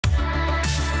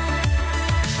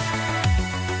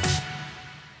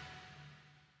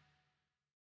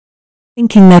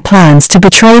thinking their plans to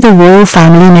portray the royal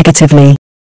family negatively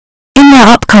in their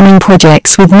upcoming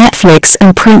projects with Netflix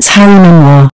and Prince Harry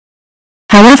memoir.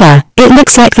 However, it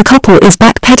looks like the couple is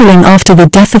backpedaling after the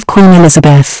death of Queen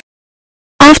Elizabeth.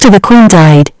 After the Queen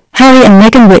died, Harry and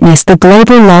Meghan witnessed the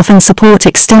global love and support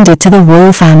extended to the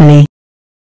royal family.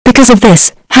 Because of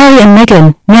this, Harry and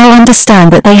Meghan now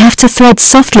understand that they have to tread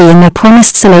softly in their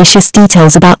promised salacious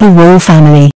details about the royal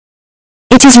family.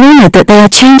 It is rumored that they are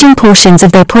changing portions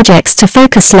of their projects to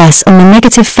focus less on the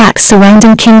negative facts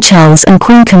surrounding King Charles and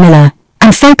Queen Camilla,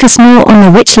 and focus more on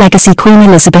the rich legacy Queen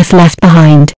Elizabeth left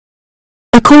behind.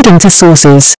 According to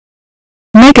sources,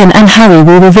 Meghan and Harry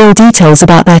will reveal details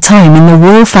about their time in the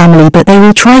royal family, but they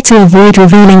will try to avoid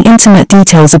revealing intimate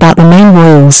details about the main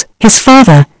royals, his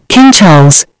father, King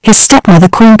Charles, his stepmother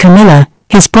Queen Camilla,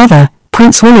 his brother,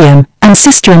 Prince William, and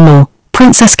sister-in-law,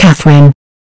 Princess Catherine.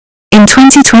 In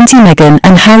 2020, Meghan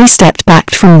and Harry stepped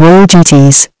back from royal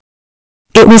duties.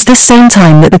 It was this same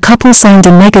time that the couple signed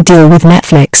a mega deal with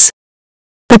Netflix.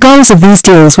 The goals of these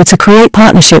deals were to create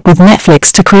partnership with Netflix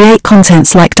to create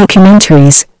contents like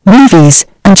documentaries, movies,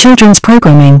 and children's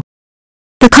programming.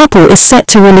 The couple is set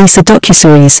to release a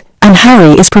docuseries, and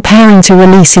Harry is preparing to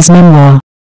release his memoir.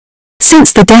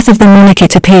 Since the death of the monarch,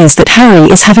 it appears that Harry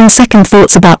is having second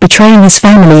thoughts about betraying his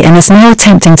family and is now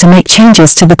attempting to make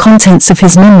changes to the contents of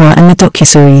his memoir and the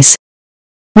docuseries.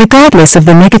 Regardless of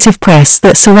the negative press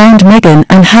that surround Meghan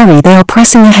and Harry, they are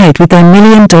pressing ahead with their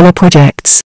million-dollar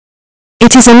projects.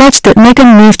 It is alleged that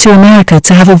Meghan moved to America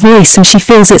to have a voice, and she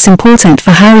feels it's important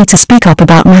for Harry to speak up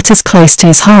about matters close to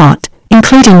his heart,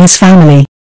 including his family.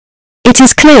 It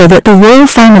is clear that the royal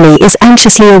family is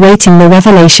anxiously awaiting the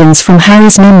revelations from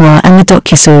Harry's memoir and the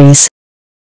docuseries.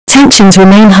 Tensions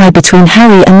remain high between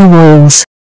Harry and the royals.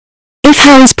 If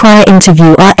Harry's prior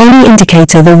interview are any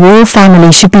indicator, the royal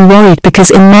family should be worried,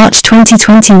 because in March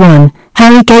 2021,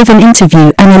 Harry gave an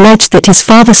interview and alleged that his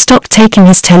father stopped taking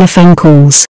his telephone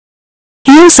calls.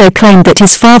 He also claimed that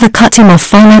his father cut him off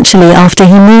financially after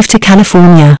he moved to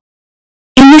California.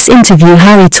 In this interview,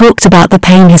 Harry talked about the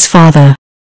pain his father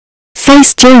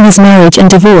faced during his marriage and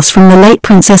divorce from the late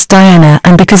Princess Diana,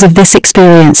 and because of this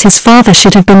experience his father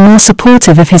should have been more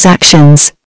supportive of his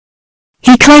actions.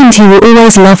 He claimed he will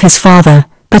always love his father,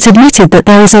 but admitted that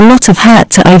there is a lot of hurt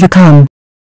to overcome.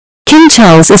 King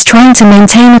Charles is trying to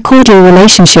maintain a cordial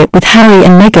relationship with Harry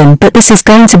and Meghan, but this is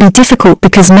going to be difficult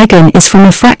because Meghan is from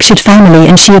a fractured family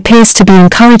and she appears to be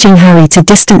encouraging Harry to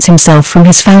distance himself from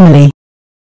his family.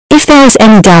 If there is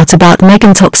any doubt about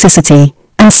Meghan's toxicity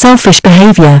and selfish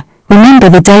behavior, remember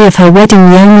the day of her wedding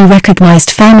the only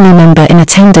recognized family member in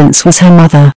attendance was her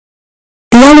mother.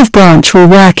 The olive branch will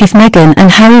work if Meghan and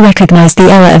Harry recognize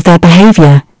the error of their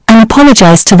behavior and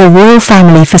apologize to the royal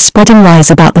family for spreading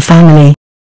lies about the family.